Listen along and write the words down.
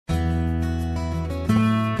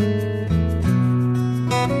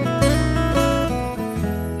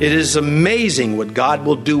It is amazing what God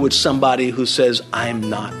will do with somebody who says, I'm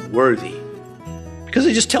not worthy. Because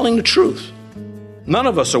they're just telling the truth. None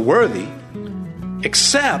of us are worthy,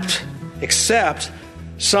 except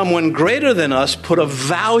someone greater than us put a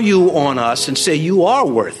value on us and say, you are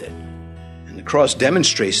worth it. And the cross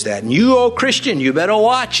demonstrates that. And you, oh Christian, you better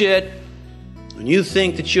watch it. When you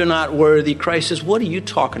think that you're not worthy, Christ says, what are you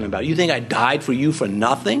talking about? You think I died for you for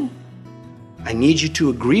nothing? I need you to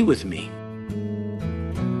agree with me.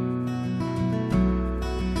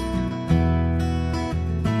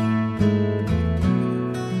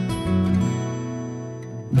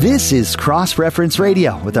 This is Cross Reference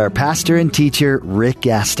Radio with our pastor and teacher, Rick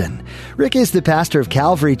Gaston. Rick is the pastor of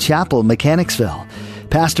Calvary Chapel, Mechanicsville.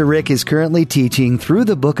 Pastor Rick is currently teaching through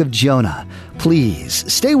the book of Jonah.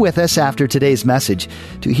 Please stay with us after today's message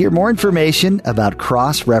to hear more information about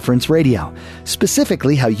Cross Reference Radio,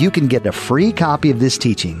 specifically how you can get a free copy of this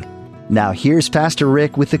teaching. Now here's Pastor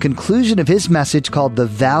Rick with the conclusion of his message called The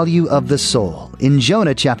Value of the Soul in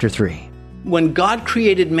Jonah chapter 3. When God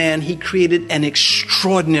created man, he created an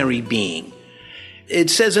extraordinary being. It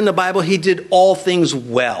says in the Bible, he did all things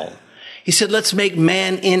well. He said, let's make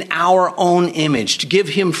man in our own image, to give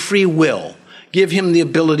him free will, give him the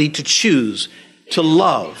ability to choose, to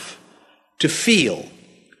love, to feel,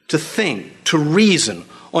 to think, to reason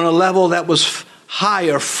on a level that was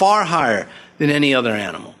higher, far higher than any other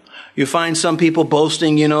animal. You find some people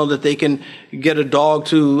boasting, that they can get a dog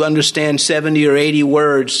to understand 70 or 80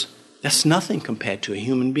 words. That's nothing compared to a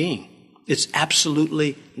human being. It's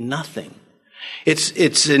absolutely nothing.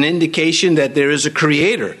 It's an indication that there is a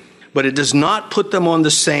creator, but it does not put them on the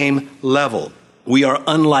same level. We are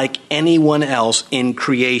unlike anyone else in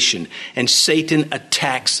creation, and Satan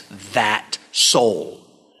attacks that soul.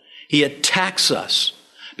 He attacks us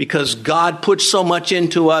because God put so much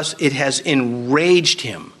into us, it has enraged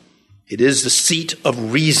him. It is the seat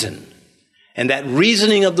of reason. And that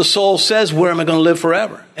reasoning of the soul says, where am I going to live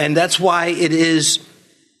forever? And that's why it is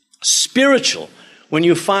spiritual. When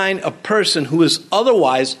you find a person who is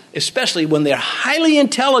otherwise, especially when they're highly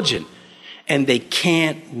intelligent, and they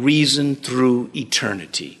can't reason through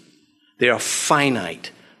eternity. They are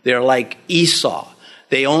finite. They're like Esau.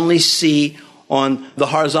 They only see on the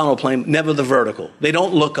horizontal plane, never the vertical. They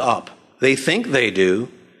don't look up. They think they do,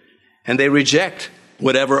 and they reject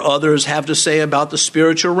whatever others have to say about the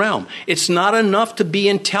spiritual realm. It's not enough to be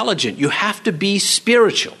intelligent. You have to be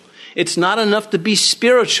spiritual. It's not enough to be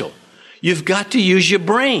spiritual. You've got to use your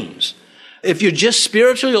brains. If you're just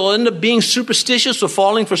spiritual, you'll end up being superstitious or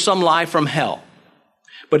falling for some lie from hell.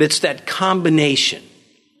 But it's that combination.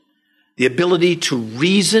 The ability to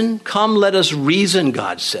reason. Come, let us reason,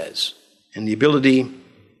 God says. And the ability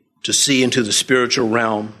to see into the spiritual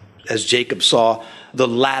realm, as Jacob saw the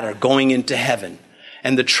ladder going into heaven.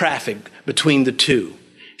 And the traffic between the two.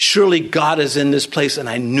 Surely God is in this place, and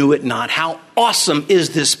I knew it not. How awesome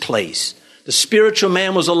is this place? The spiritual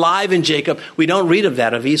man was alive in Jacob. We don't read of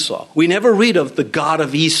that of Esau. We never read of the God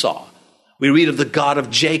of Esau. We read of the God of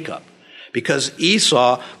Jacob. Because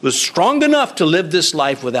Esau was strong enough to live this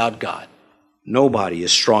life without God. Nobody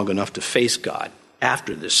is strong enough to face God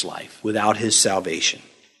after this life without his salvation.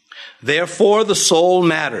 Therefore, the soul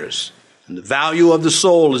matters. And the value of the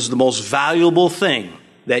soul is the most valuable thing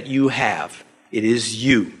that you have. It is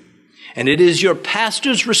you. And it is your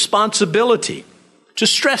pastor's responsibility to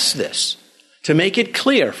stress this, to make it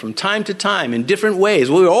clear from time to time in different ways.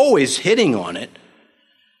 We're always hitting on it.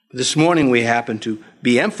 But this morning we happen to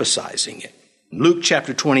be emphasizing it. Luke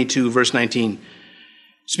chapter 22, verse 19,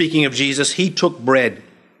 speaking of Jesus, he took bread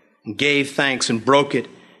and gave thanks and broke it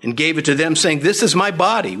and gave it to them, saying, this is my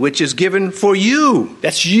body, which is given for you.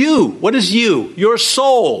 That's you. What is you? Your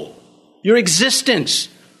soul, your existence,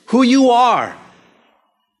 who you are.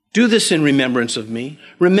 Do this in remembrance of me.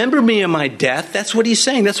 Remember me in my death. That's what he's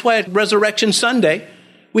saying. That's why at Resurrection Sunday,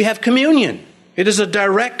 we have communion. It is a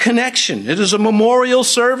direct connection. It is a memorial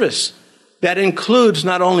service that includes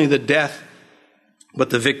not only the death, but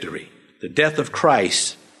the victory. The death of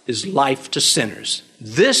Christ is life to sinners.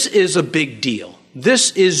 This is a big deal.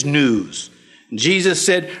 This is news. Jesus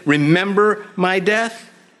said, remember my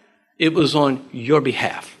death? It was on your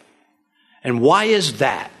behalf. And why is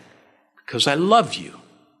that? Because I love you.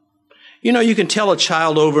 You can tell a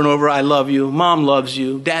child over and over, I love you, mom loves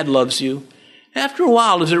you, dad loves you. After a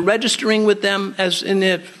while, is it registering with them as in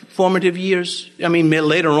their formative years?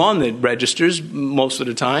 Later on it registers most of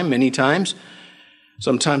the time, many times.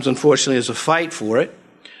 Sometimes, unfortunately, there's a fight for it.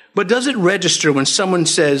 But does it register when someone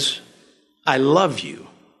says, I love you,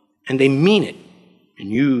 and they mean it, and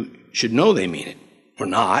you should know they mean it, or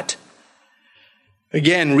not?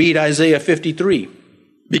 Again, read Isaiah 53,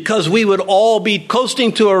 because we would all be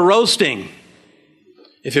coasting to a roasting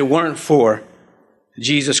if it weren't for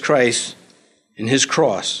Jesus Christ and his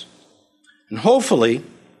cross. And hopefully,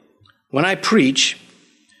 when I preach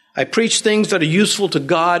things that are useful to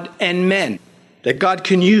God and men, that God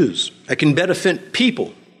can use, that can benefit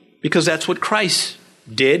people, because that's what Christ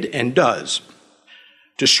did and does,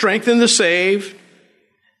 to strengthen the saved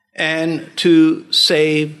and to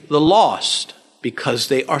save the lost, because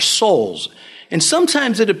they are souls. And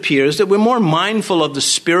sometimes it appears that we're more mindful of the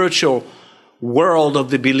spiritual world of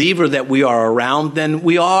the believer that we are around than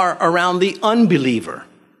we are around the unbeliever.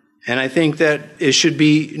 And I think that it should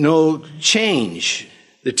be no change.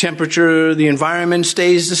 The temperature, the environment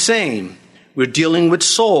stays the same. We're dealing with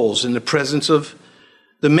souls in the presence of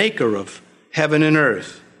the Maker of heaven and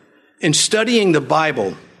earth. In studying the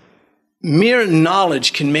Bible, mere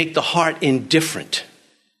knowledge can make the heart indifferent.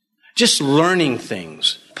 Just learning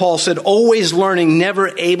things. Paul said, always learning,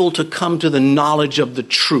 never able to come to the knowledge of the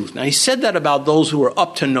truth. Now, he said that about those who are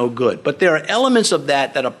up to no good, but there are elements of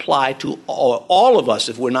that apply to all of us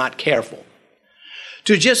if we're not careful.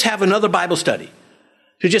 To just have another Bible study,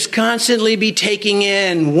 to just constantly be taking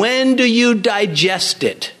in, when do you digest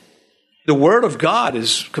it? The Word of God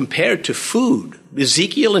is compared to food.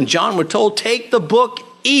 Ezekiel and John were told, take the book,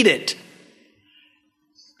 eat it.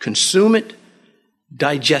 Consume it,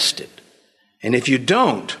 digest it. And if you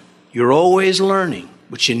don't, you're always learning,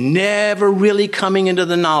 but you're never really coming into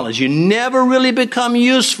the knowledge. You never really become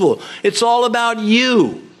useful. It's all about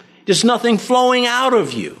you. There's nothing flowing out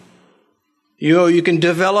of you. You can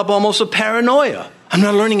develop almost a paranoia. I'm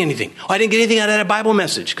not learning anything. I didn't get anything out of that Bible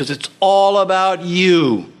message because it's all about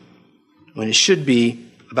you, when it should be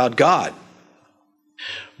about God.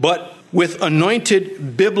 But with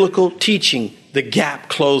anointed biblical teaching, the gap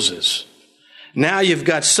closes. Now you've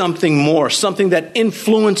got something more, something that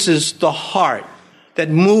influences the heart, that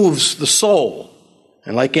moves the soul.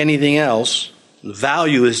 And like anything else, the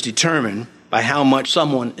value is determined by how much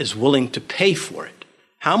someone is willing to pay for it.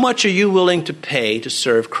 How much are you willing to pay to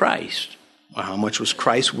serve Christ? Or how much was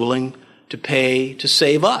Christ willing to pay to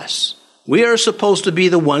save us? We are supposed to be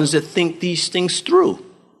the ones that think these things through.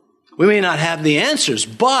 We may not have the answers,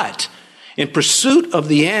 but in pursuit of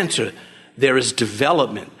the answer, there is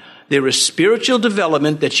development. There is spiritual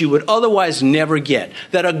development that you would otherwise never get,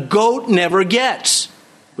 that a goat never gets,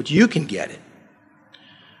 but you can get it.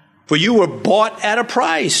 For you were bought at a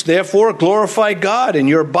price, therefore glorify God in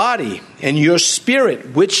your body and your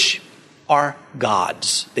spirit, which are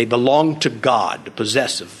God's. They belong to God, the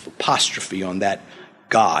possessive apostrophe on that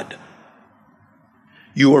God.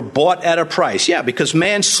 You were bought at a price. Yeah, because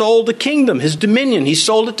man sold the kingdom, his dominion. He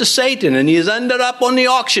sold it to Satan, and he has ended up on the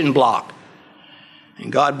auction block.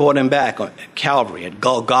 And God bought him back at Calvary, at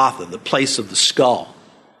Golgotha, the place of the skull.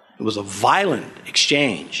 It was a violent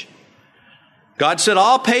exchange. God said,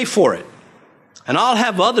 I'll pay for it, and I'll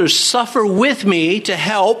have others suffer with me to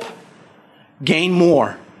help gain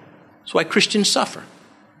more. That's why Christians suffer.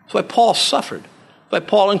 That's why Paul suffered. That's why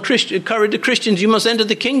Paul encouraged the Christians, you must enter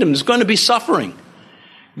the kingdom. There's going to be suffering.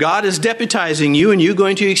 God is deputizing you, and you're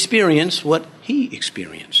going to experience what he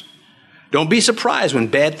experienced. Don't be surprised when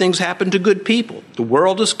bad things happen to good people. The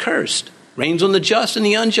world is cursed. Rains on the just and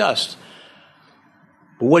the unjust.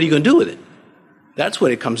 But what are you going to do with it? That's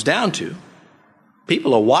what it comes down to.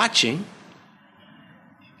 People are watching.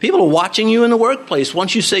 People are watching you in the workplace.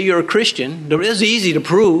 Once you say you're a Christian, it is easy to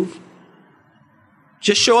prove.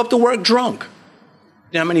 Just show up to work drunk.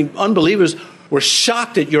 Now, many unbelievers were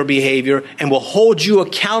shocked at your behavior and will hold you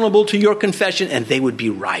accountable to your confession, and they would be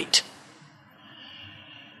right.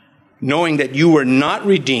 Knowing that you were not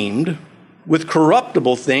redeemed with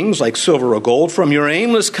corruptible things like silver or gold from your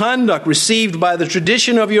aimless conduct received by the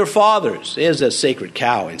tradition of your fathers. There's a sacred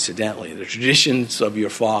cow, incidentally, the traditions of your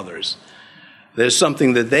fathers. There's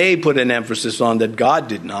something that they put an emphasis on that God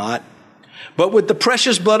did not. But with the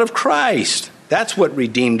precious blood of Christ, that's what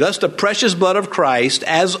redeemed us, the precious blood of Christ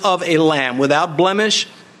as of a lamb without blemish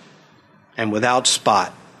and without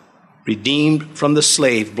spot, redeemed from the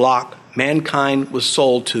slave block mankind was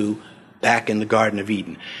sold to back in the Garden of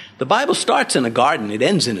Eden. The Bible starts in a garden. It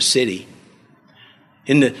ends in a city.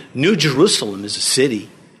 In the New Jerusalem is a city.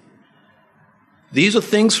 These are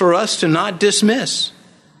things for us to not dismiss.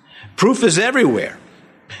 Proof is everywhere.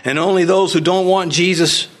 And only those who don't want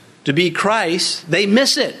Jesus to be Christ, they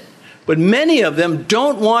miss it. But many of them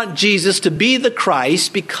don't want Jesus to be the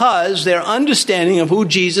Christ because their understanding of who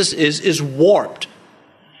Jesus is warped.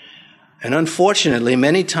 And unfortunately,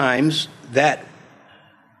 many times that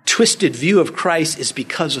twisted view of Christ is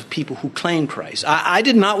because of people who claim Christ. I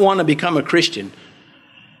did not want to become a Christian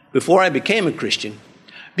before I became a Christian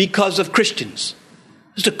because of Christians.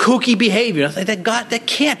 It's a kooky behavior. I think that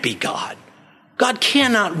can't be God. God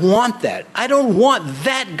cannot want that. I don't want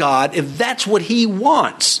that God if that's what he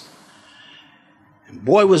wants. And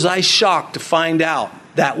boy, was I shocked to find out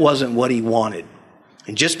that wasn't what he wanted.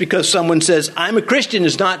 And just because someone says, I'm a Christian,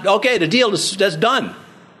 is not, okay, the deal is that's done.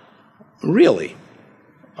 Really?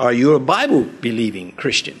 Are you a Bible-believing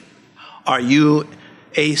Christian? Are you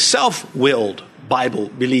a self-willed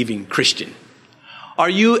Bible-believing Christian? Are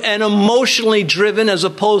you an emotionally driven as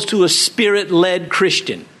opposed to a spirit-led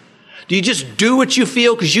Christian? Do you just do what you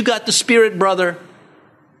feel because you got the Spirit, brother?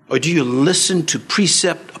 Or do you listen to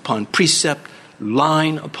precept upon precept,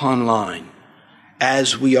 line upon line,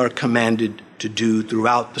 as we are commanded to do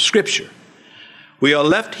throughout the Scripture? We are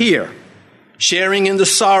left here, sharing in the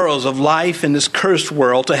sorrows of life in this cursed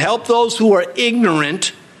world, to help those who are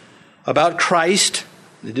ignorant about Christ,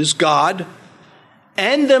 it is God,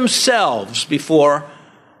 and themselves before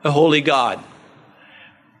a holy God.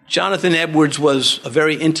 Jonathan Edwards was a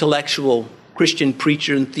very intellectual Christian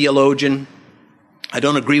preacher and theologian. I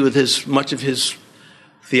don't agree with much of his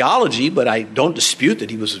theology, but I don't dispute that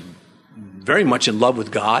he was very much in love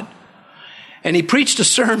with God. And he preached a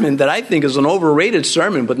sermon that I think is an overrated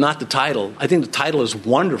sermon, but not the title. I think the title is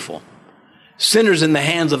wonderful. Sinners in the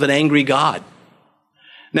Hands of an Angry God.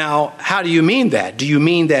 Now, how do you mean that? Do you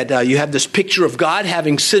mean that you have this picture of God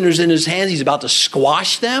having sinners in his hands, he's about to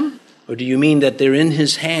squash them? Or do you mean that they're in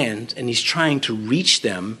his hands and he's trying to reach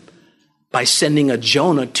them by sending a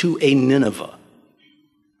Jonah to a Nineveh?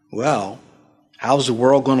 Well, how's the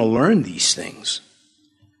world going to learn these things?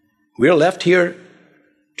 We're left here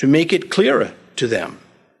to make it clearer to them,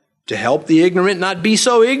 to help the ignorant not be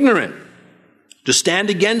so ignorant, to stand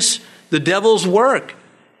against the devil's work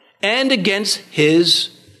and against his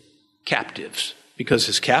captives, because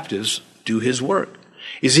his captives do his work.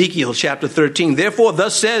 Ezekiel chapter 13, therefore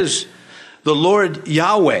thus says the Lord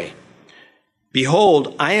Yahweh,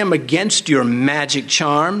 behold, I am against your magic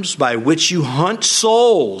charms by which you hunt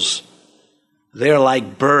souls. They are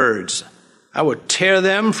like birds. I will tear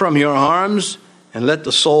them from your arms and let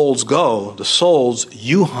the souls go. The souls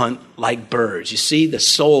you hunt like birds. You see, the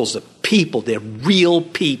souls, the people, they're real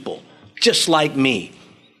people, just like me.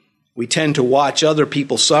 We tend to watch other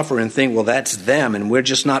people suffer and think, well, that's them, and we're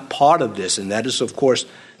just not part of this. And that is, of course,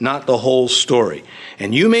 not the whole story.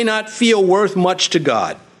 And you may not feel worth much to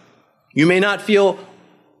God. You may not feel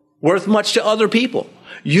worth much to other people.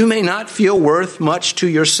 You may not feel worth much to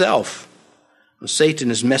yourself. Satan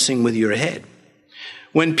is messing with your head.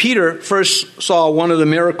 When Peter first saw one of the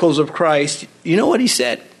miracles of Christ, you know what he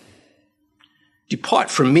said? Depart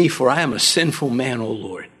from me, for I am a sinful man, O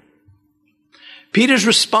Lord. Peter's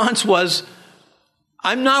response was,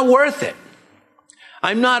 I'm not worth it.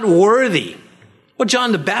 I'm not worthy. Well,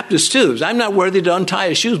 John the Baptist too. I'm not worthy to untie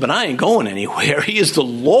his shoes, but I ain't going anywhere. He is the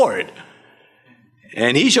Lord.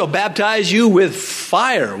 And he shall baptize you with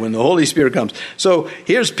fire when the Holy Spirit comes. So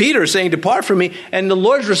here's Peter saying, depart from me. And the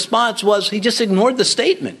Lord's response was, he just ignored the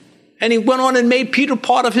statement. And he went on and made Peter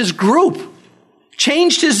part of his group.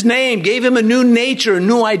 Changed his name, gave him a new nature, a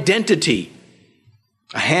new identity.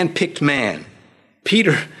 A hand-picked man.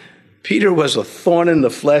 Peter was a thorn in the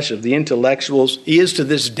flesh of the intellectuals. He is to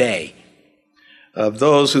this day. Of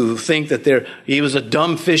those who think that he was a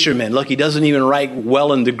dumb fisherman. Look, he doesn't even write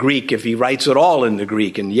well in the Greek, if he writes at all in the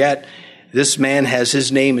Greek. And yet, this man has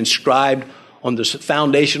his name inscribed on the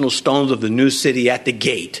foundational stones of the new city at the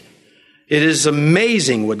gate. It is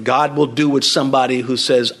amazing what God will do with somebody who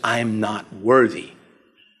says, I'm not worthy.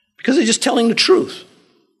 Because they're just telling the truth.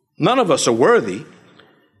 None of us are worthy,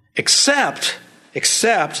 except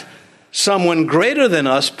someone greater than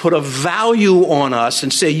us put a value on us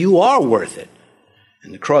and say, you are worth it.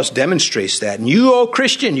 And the cross demonstrates that. And you, oh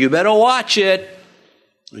Christian, you better watch it.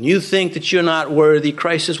 When you think that you're not worthy,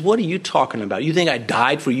 Christ says, what are you talking about? You think I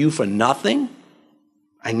died for you for nothing?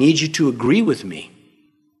 I need you to agree with me.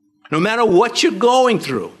 No matter what you're going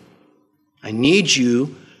through, I need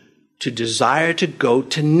you to desire to go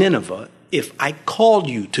to Nineveh if I called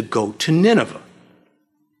you to go to Nineveh.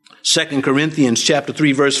 2 Corinthians chapter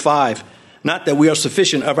 3, verse 5, not that we are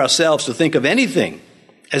sufficient of ourselves to think of anything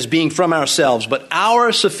as being from ourselves, but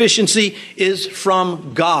our sufficiency is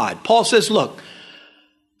from God. Paul says, look,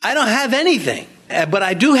 I don't have anything, but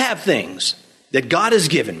I do have things that God has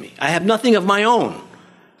given me. I have nothing of my own.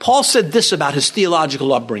 Paul said this about his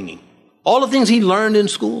theological upbringing. All the things he learned in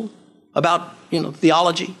school about,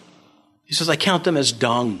 theology, he says, I count them as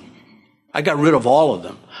dung. I got rid of all of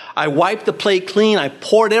them. I wiped the plate clean. I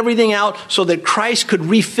poured everything out so that Christ could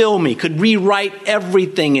refill me, could rewrite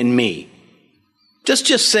everything in me. Just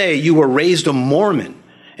say you were raised a Mormon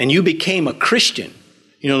and you became a Christian.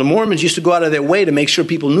 The Mormons used to go out of their way to make sure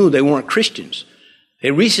people knew they weren't Christians.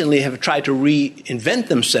 They recently have tried to reinvent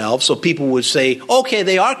themselves so people would say, okay,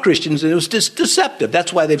 they are Christians, and it was just deceptive.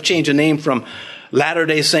 That's why they've changed the name from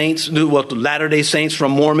Latter-day Saints, Latter-day Saints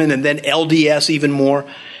from Mormon, and then LDS even more.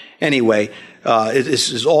 Anyway,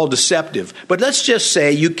 it's all deceptive. But let's just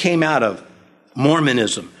say you came out of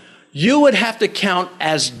Mormonism. You would have to count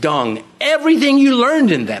as dung everything you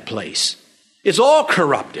learned in that place. It's all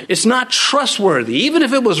corrupted. It's not trustworthy. Even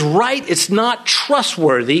if it was right, it's not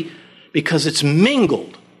trustworthy because it's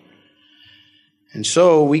mingled. And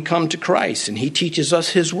so we come to Christ, and he teaches us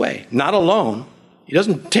his way. Not alone. He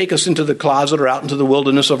doesn't take us into the closet or out into the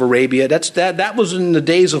wilderness of Arabia. That was in the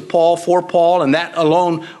days of Paul, for Paul, and that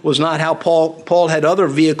alone was not how Paul had other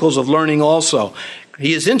vehicles of learning also.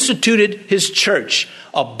 He has instituted his church,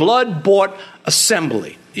 a blood-bought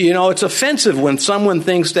assembly. It's offensive when someone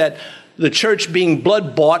thinks that the church being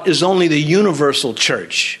blood-bought is only the universal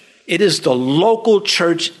church. It is the local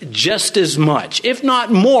church just as much, if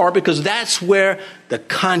not more, because that's where the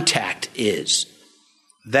contact is.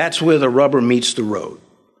 That's where the rubber meets the road.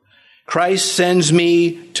 Christ sends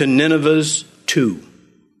me to Nineveh's too,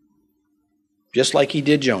 just like he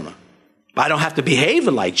did Jonah. I don't have to behave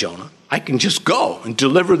like Jonah. I can just go and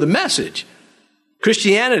deliver the message.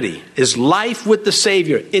 Christianity is life with the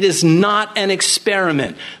Savior. It is not an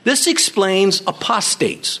experiment. This explains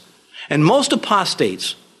apostates. And most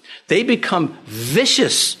apostates, they become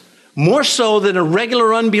vicious, more so than a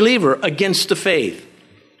regular unbeliever against the faith.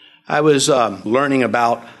 I was learning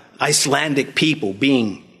about Icelandic people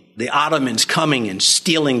being the Ottomans coming and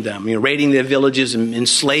stealing them, raiding their villages and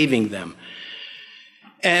enslaving them.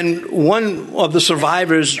 And one of the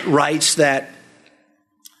survivors writes that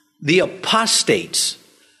the apostates,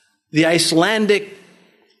 the Icelandic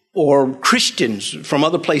or Christians from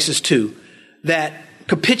other places too, that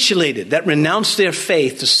capitulated, that renounced their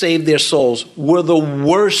faith to save their souls, were the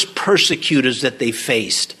worst persecutors that they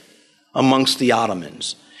faced amongst the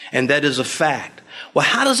Ottomans. And that is a fact. Well,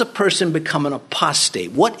 how does a person become an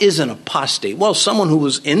apostate? What is an apostate? Well, someone who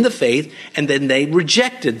was in the faith and then they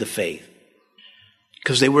rejected the faith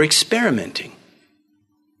because they were experimenting.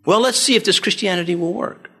 Well, let's see if this Christianity will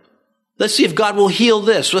work. Let's see if God will heal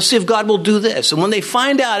this. Let's see if God will do this. And when they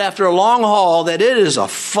find out after a long haul that it is a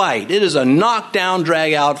fight, it is a knockdown,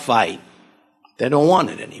 drag-out fight, they don't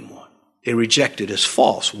want it anymore. They reject it as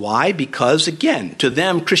false. Why? Because, again, to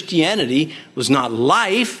them, Christianity was not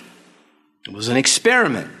life. It was an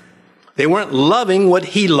experiment. They weren't loving what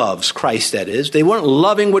he loves, Christ that is. They weren't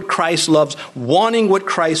loving what Christ loves, wanting what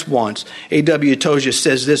Christ wants. A.W. Tozer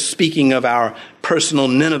says this, speaking of our personal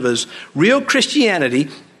Ninevehs, real Christianity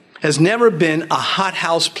has never been a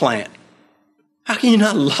hothouse plant. How can you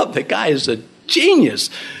not love the guy? Is a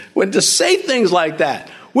genius. When to say things like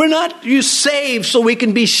that, we're not saved so we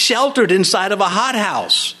can be sheltered inside of a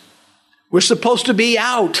hothouse. We're supposed to be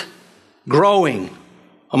out, growing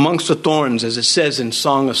amongst the thorns, as it says in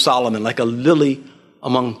Song of Solomon, like a lily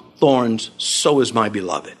among thorns, so is my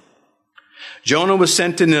beloved. Jonah was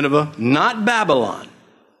sent to Nineveh, not Babylon.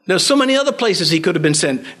 There's so many other places he could have been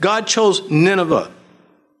sent. God chose Nineveh.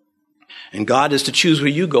 And God is to choose where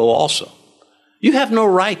you go also. You have no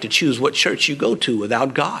right to choose what church you go to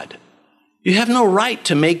without God. You have no right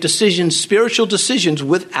to make decisions, spiritual decisions,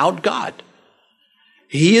 without God.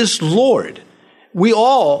 He is Lord. We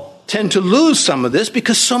all tend to lose some of this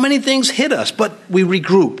because so many things hit us, but we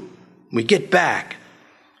regroup. We get back.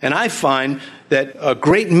 And I find that a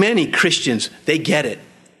great many Christians, they get it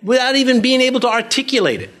without even being able to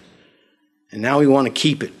articulate it. And now we want to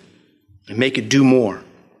keep it and make it do more.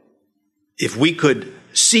 If we could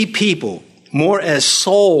see people more as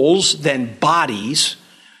souls than bodies,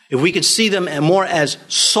 if we could see them more as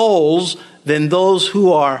souls than those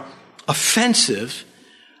who are offensive,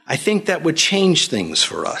 I think that would change things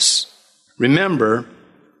for us. Remember,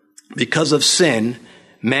 because of sin,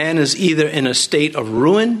 man is either in a state of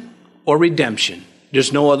ruin or redemption.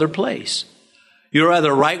 There's no other place. You're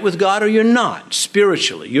either right with God or you're not,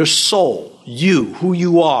 spiritually. Your soul, you, who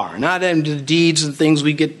you are, not into the deeds and things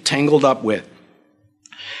we get tangled up with.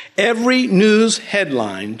 Every news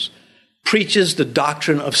headline preaches the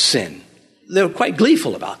doctrine of sin. They're quite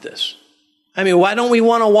gleeful about this. I mean, why don't we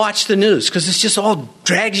want to watch the news? Because it's just all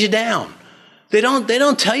drags you down. They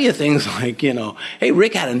don't tell you things like, hey,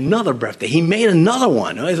 Rick had another birthday. He made another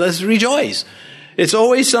one. Let's rejoice. It's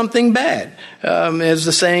always something bad. As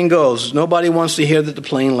the saying goes, nobody wants to hear that the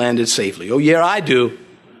plane landed safely. Oh, yeah, I do.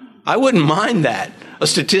 I wouldn't mind that. A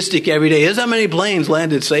statistic every day. Here's how many planes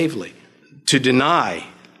landed safely. To deny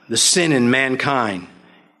the sin in mankind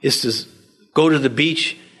is to go to the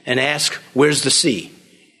beach and ask, where's the sea?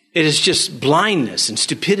 It is just blindness and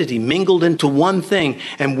stupidity mingled into one thing.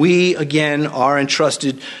 And we, again, are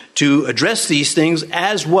entrusted to address these things,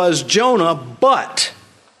 as was Jonah, but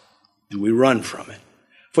do we run from it?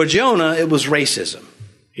 For Jonah, it was racism.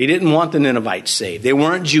 He didn't want the Ninevites saved. They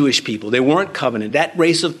weren't Jewish people. They weren't covenant. That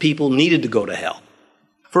race of people needed to go to hell.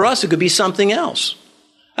 For us, it could be something else.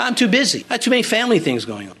 I'm too busy. I have too many family things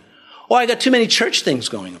going on. Or I got too many church things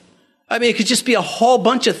going on. I mean, it could just be a whole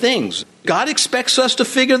bunch of things. God expects us to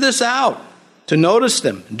figure this out, to notice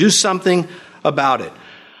them, do something about it.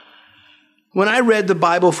 When I read the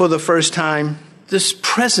Bible for the first time, this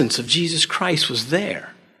presence of Jesus Christ was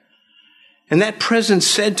there. And that presence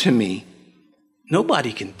said to me,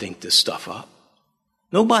 nobody can think this stuff up.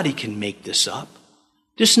 Nobody can make this up.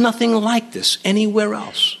 There's nothing like this anywhere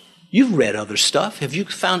else. You've read other stuff. Have you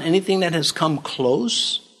found anything that has come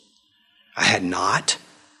close? I had not.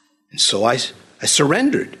 And so I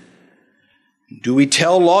surrendered. Do we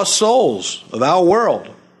tell lost souls of our world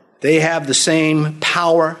they have the same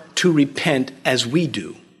power to repent as we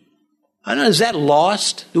do? I don't know, is that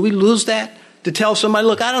lost? Do we lose that? To tell somebody,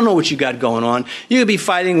 look, I don't know what you got going on. You could be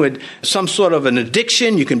fighting with some sort of an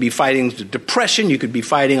addiction. You can be fighting depression. You could be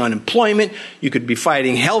fighting unemployment. You could be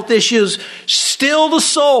fighting health issues. Still, the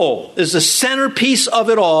soul is the centerpiece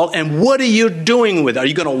of it all. And what are you doing with it? Are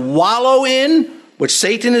you going to wallow in what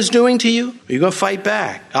Satan is doing to you? Are you going to fight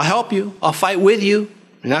back? I'll help you. I'll fight with you.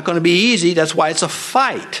 It's not going to be easy. That's why it's a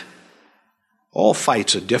fight. All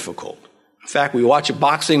fights are difficult. In fact, we watch a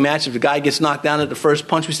boxing match. If the guy gets knocked down at the first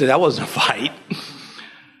punch, we say, that wasn't a fight.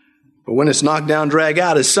 But when it's knocked down, drag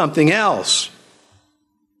out, it's something else.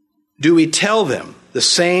 Do we tell them the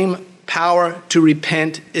same power to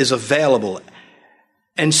repent is available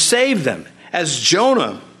and save them as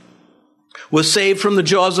Jonah was saved from the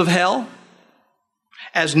jaws of hell,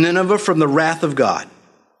 as Nineveh from the wrath of God?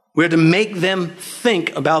 We're to make them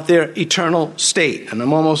think about their eternal state. And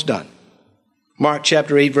I'm almost done. Mark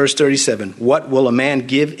chapter 8, verse 37. What will a man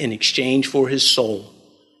give in exchange for his soul?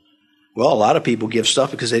 Well, a lot of people give stuff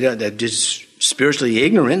because they're just spiritually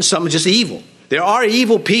ignorant. Some are just evil. There are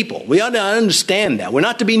evil people. We ought to understand that. We're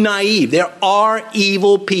not to be naive. There are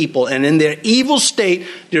evil people. And in their evil state,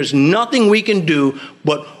 there's nothing we can do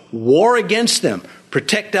but war against them.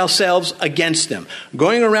 Protect ourselves against them.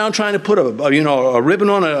 Going around trying to put a ribbon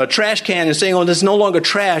on a trash can and saying, oh, this is no longer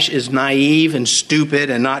trash, is naive and stupid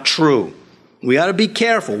and not true. We ought to be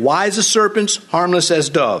careful. Wise as serpents, harmless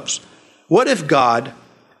as doves. What if God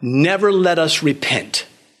never let us repent?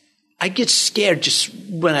 I get scared just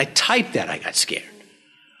when I type that, I got scared.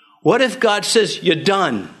 What if God says, you're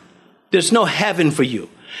done? There's no heaven for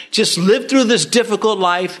you. Just live through this difficult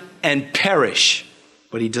life and perish.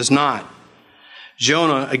 But he does not.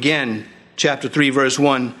 Jonah, again, chapter 3, verse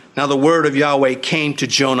 1. Now the word of Yahweh came to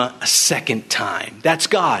Jonah a second time. That's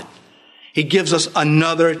God. He gives us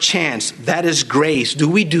another chance. That is grace. Do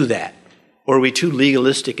we do that? Or are we too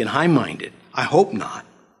legalistic and high-minded? I hope not.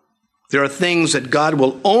 There are things that God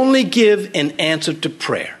will only give in answer to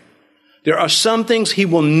prayer. There are some things he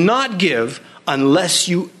will not give unless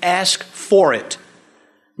you ask for it.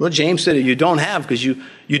 Well, James said you don't have because you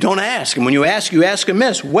don't ask. And when you ask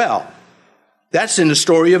amiss. Well, that's in the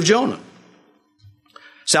story of Jonah.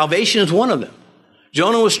 Salvation is one of them.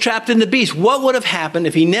 Jonah was trapped in the beast. What would have happened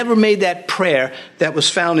if he never made that prayer that was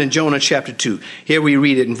found in Jonah chapter 2? Here we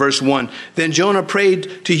read it in verse 1. Then Jonah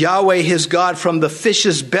prayed to Yahweh his God from the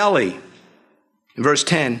fish's belly. In verse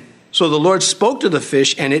 10, so the Lord spoke to the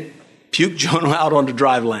fish and it puked Jonah out onto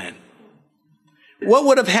dry land. What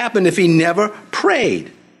would have happened if he never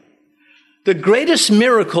prayed? The greatest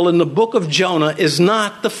miracle in the book of Jonah is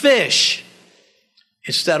not the fish.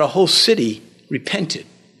 It's that a whole city repented.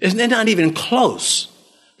 They're not even close.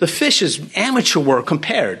 The fish is amateur work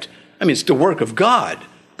compared. I mean, it's the work of God.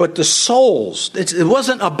 But the souls, it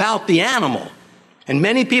wasn't about the animal. And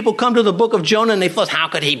many people come to the book of Jonah and they thought, how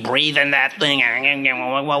could he breathe in that thing?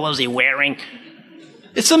 What was he wearing?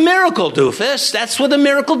 It's a miracle, doofus. That's what a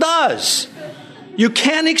miracle does. You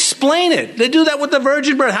can't explain it. They do that with the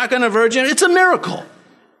virgin birth. How can a virgin? It's a miracle.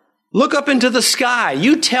 Look up into the sky.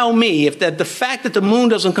 You tell me if the fact that the moon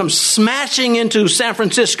doesn't come smashing into San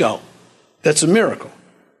Francisco, that's a miracle.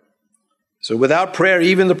 So without prayer,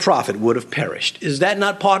 even the prophet would have perished. Is that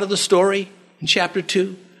not part of the story in chapter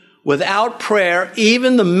 2? Without prayer,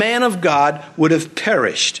 even the man of God would have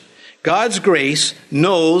perished. God's grace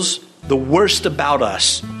knows the worst about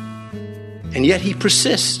us. And yet he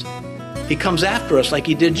persists. He comes after us like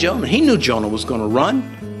he did Jonah. He knew Jonah was going to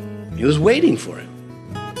run. He was waiting for him.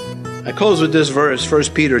 I close with this verse, 1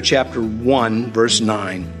 Peter chapter 1, verse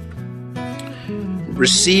 9.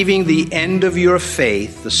 receiving the end of your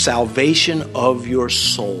faith, the salvation of your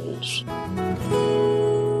souls.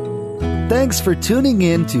 Thanks for tuning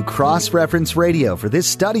in to Cross Reference Radio for this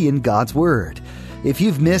study in God's Word. If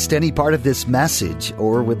you've missed any part of this message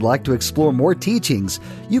or would like to explore more teachings,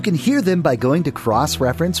 you can hear them by going to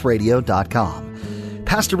crossreferenceradio.com.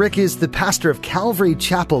 Pastor Rick is the pastor of Calvary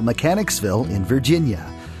Chapel, Mechanicsville in Virginia.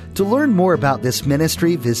 To learn more about this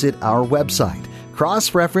ministry, visit our website,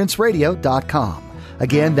 crossreferenceradio.com.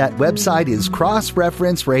 Again, that website is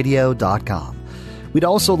crossreferenceradio.com. We'd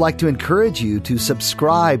also like to encourage you to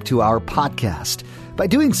subscribe to our podcast. By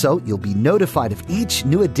doing so, you'll be notified of each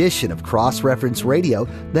new edition of Cross Reference Radio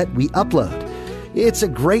that we upload. It's a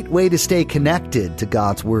great way to stay connected to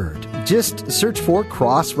God's Word. Just search for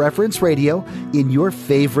Cross Reference Radio in your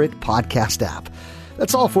favorite podcast app.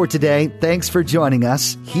 That's all for today. Thanks for joining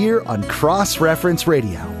us here on Cross Reference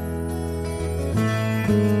Radio.